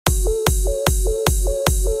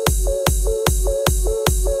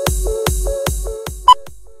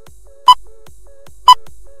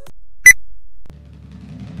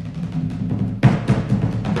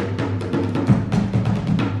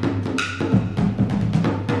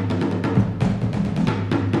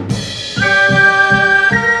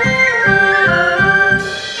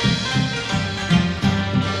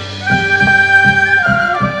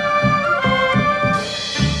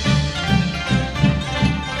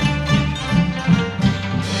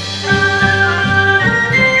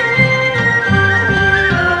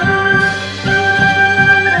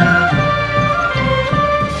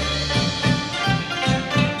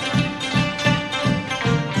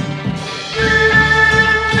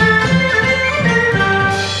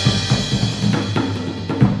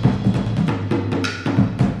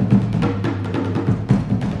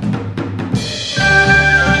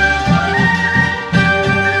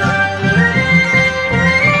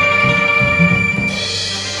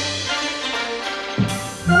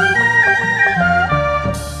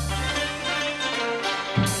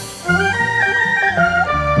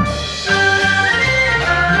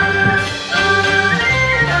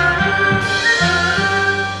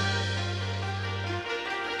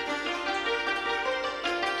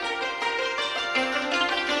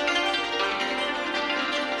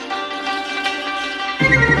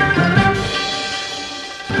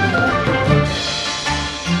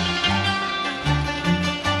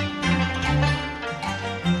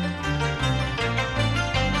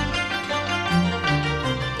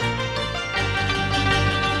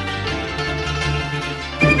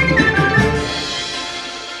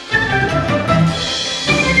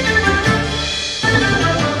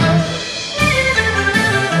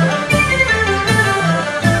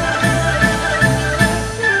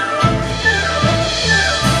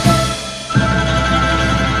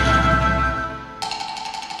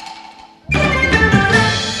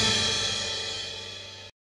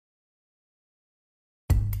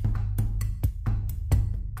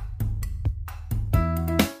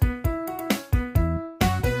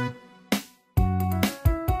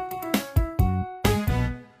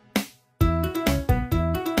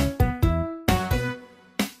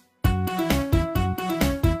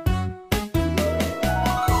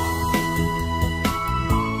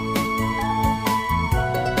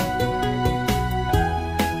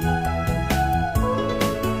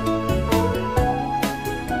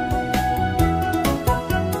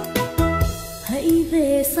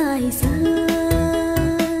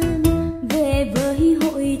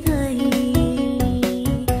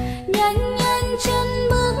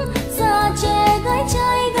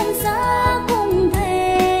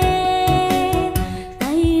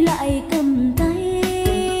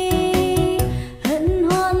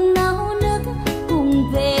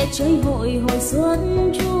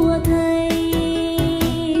chùa thầy.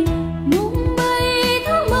 Mùng 7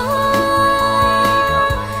 tháng 3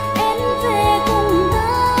 em về cùng ta,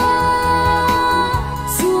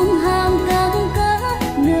 xuống hàng cảng cá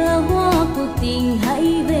nở hoa của tình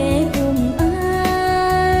hãy về cùng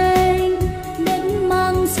anh. Đến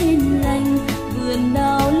mang duyên lành vườn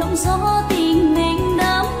đào lộng gió tình mình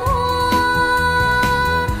đắm hoa.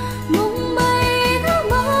 Mùng 7 tháng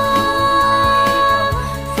 3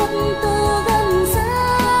 Phật từ gần xa,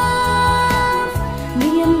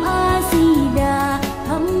 niệm A Di Đà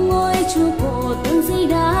thăm ngôi chùa cổ tượng Di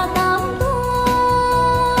Đà Tam Tôn.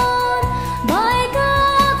 Bài ca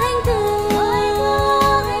thanh từ,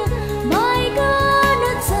 bài ca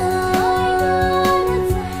đất trời,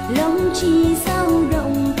 lòng chỉ sao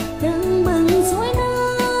động tưng bừng suối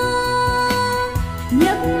nước.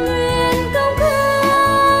 Nhật nguyện công cao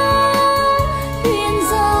thuyền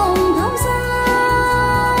dòng thong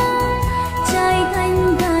dong, trai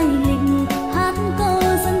thanh gái lịch hát câu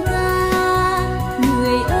dân ca,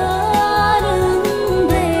 người ơ đứng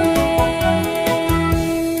về.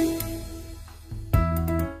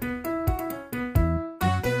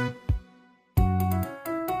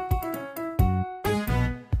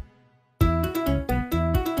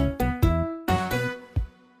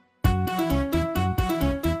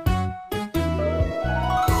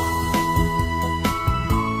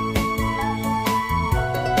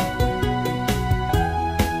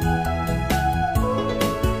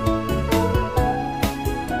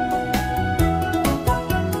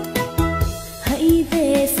 Hãy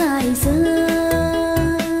về Sài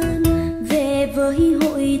Sơn, về với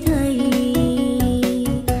hội thầy,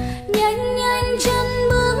 nhanh nhanh chân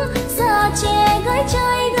bước, già trẻ gái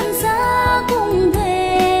trai gần xa cùng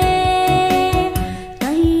về,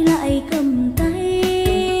 tay lại cầm tay,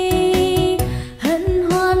 hân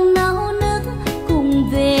hoan náo nức cùng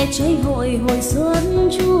về chơi hội hồi xuân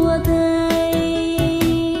chùa thầy.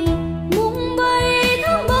 Mùng 7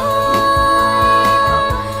 tháng 3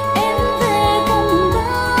 em về cùng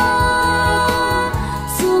ta,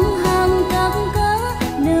 xuống hàng cảng cá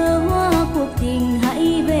nở hoa cuộc tình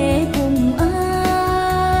hãy về cùng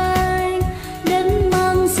anh. Đến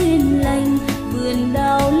mang duyên lành vườn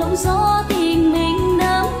đào lộng gió tình mình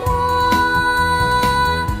đắm hoa.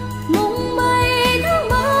 Mùng 7 tháng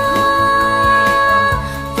 3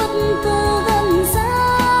 Phật từ gần xa,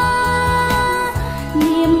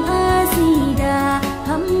 niệm A Di Đà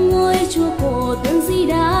thăm ngôi chùa cổ tượng Di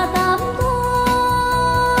Đà Tam Tôn.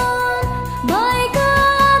 Bài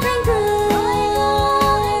ca thanh từ,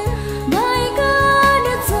 bài ca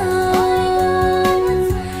đất trời,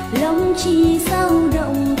 lòng chỉ sao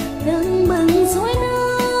động tưng bừng suối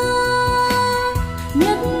nước.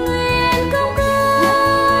 Nhật nguyện công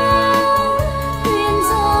cao thuyền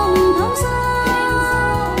dòng thong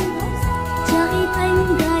dong, trai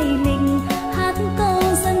thanh gái lịch hát câu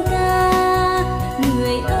dân ca,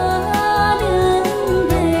 người ơ đứng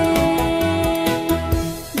về.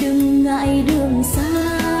 Đừng ngại đường xa,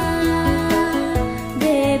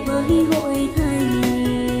 về với hội thầy,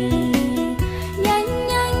 nhanh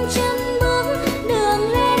nhanh chân bước, đường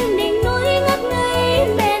lên đỉnh núi ngất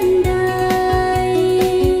ngây bên đời.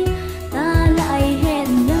 Ta lại hẹn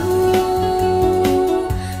nhau,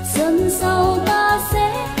 xuân sau ta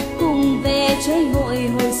sẽ cùng về chơi hội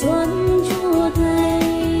hồi xuân chùa thầy.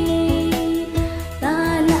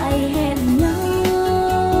 Ta lại hẹn nhau,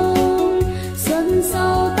 xuân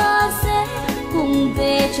sau ta sẽ cùng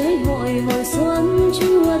về chơi hội hồi xuân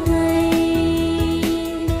chùa thầy.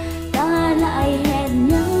 Ta lại hẹn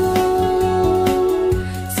nhau,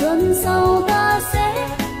 xuân sau ta sẽ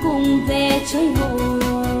cùng về chơi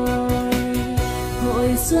hội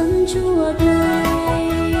xuân chùa thầy.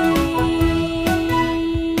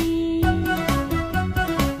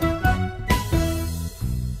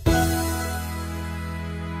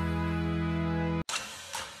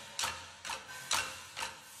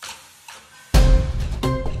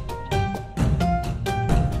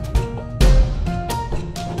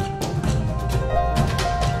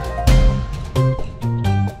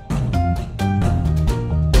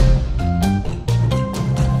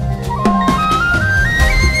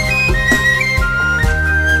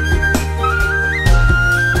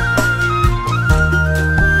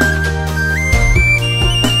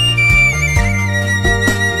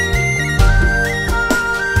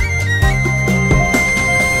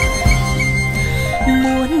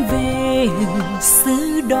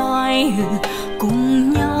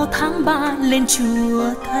 cùng nhau tháng 3 lên chùa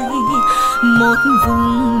thầy, một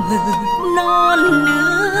vùng non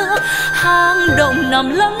nước hang động nằm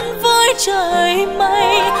lẫn với trời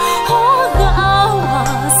mây, hó gạo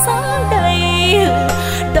sáng đầy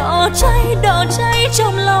đỏ cháy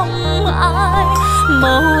trong lòng ai.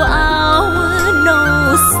 Màu áo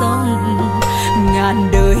nâu sông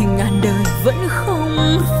ngàn đời vẫn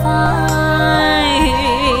không phai.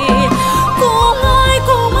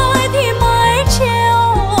 Cùng ai thì mái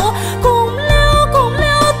treo, cùng leo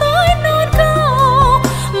tới non cao.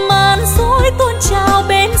 Màn xôi tuôn trào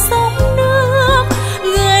bên sông nước,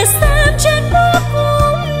 người xem trên nước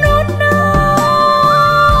cũng nôn nao.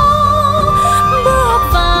 Bước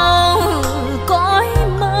vào cõi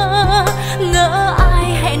mơ, ngỡ ai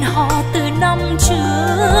hẹn hò từ năm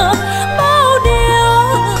trước. Bao điều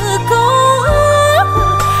câu ước,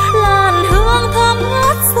 làn hương thơm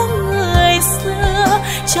ngát dâng người xưa.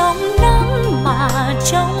 Trong nắng mà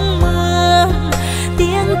trong mưa,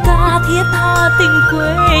 tiếng ca thiết tha tình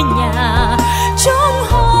quê nhà. Trong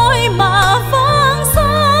hỏi mà vang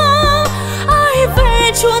xa, ai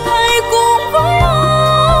về chùa thầy cùng với ai.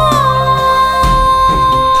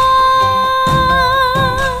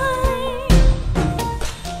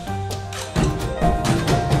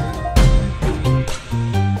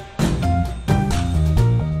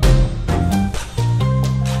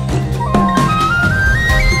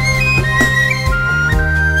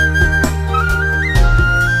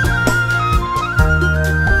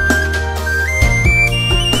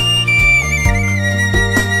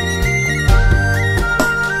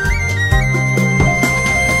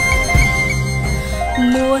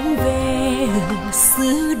 Muốn về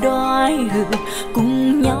xứ đoài,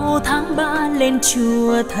 cùng nhau tháng 3 lên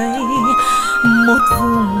chùa thầy. Một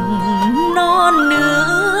vùng non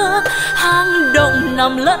nước, hang động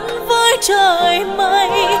nằm lẫn với trời mây.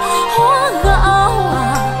 Hoa gạo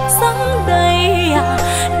răng đầy,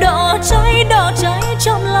 đỏ cháy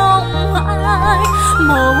trong lòng ai.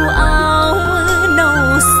 Màu áo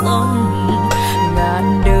nâu sông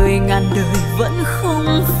ngàn đời vẫn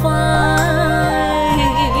không phai.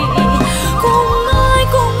 Cùng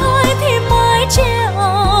ai thì mái treo,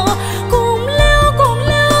 cùng leo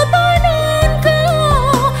tới non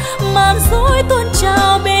cao. Màn xôi tuôn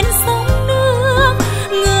trào bên sông nước,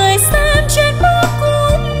 người xem trên bước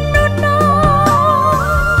cũng nôn nao.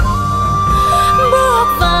 Bước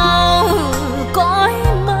vào cõi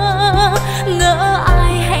mơ, ngỡ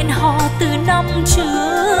ai hẹn hò từ năm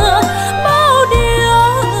trước. Bao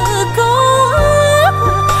điều câu ước,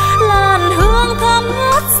 làn hương thơm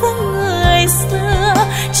ngát dâng người xưa.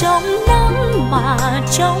 Trong nắng mà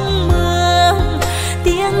trong mưa,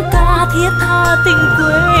 tiếng ca thiết tha tình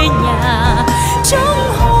quê nhà. Trong